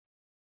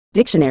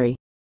Dictionary.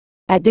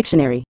 At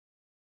dictionary.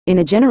 In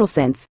a general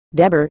sense,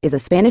 deber is a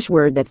Spanish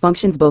word that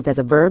functions both as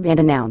a verb and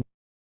a noun.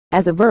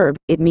 As a verb,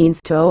 it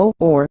means to owe,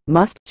 or,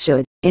 must,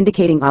 should,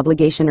 indicating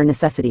obligation or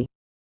necessity.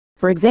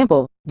 For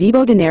example,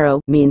 Debo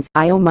dinero means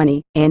I owe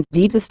money, and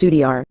Debes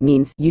estudiar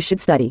means you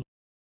should study.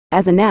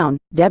 As a noun,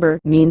 deber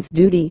means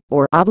duty,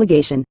 or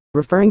obligation,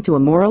 referring to a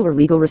moral or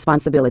legal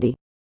responsibility.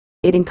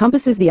 It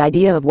encompasses the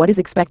idea of what is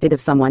expected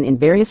of someone in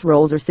various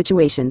roles or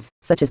situations,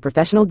 such as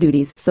professional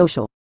duties,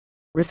 social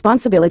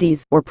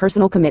responsibilities, or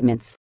personal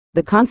commitments.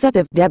 The concept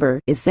of deber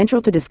is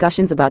central to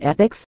discussions about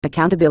ethics,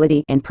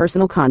 accountability, and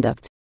personal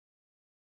conduct.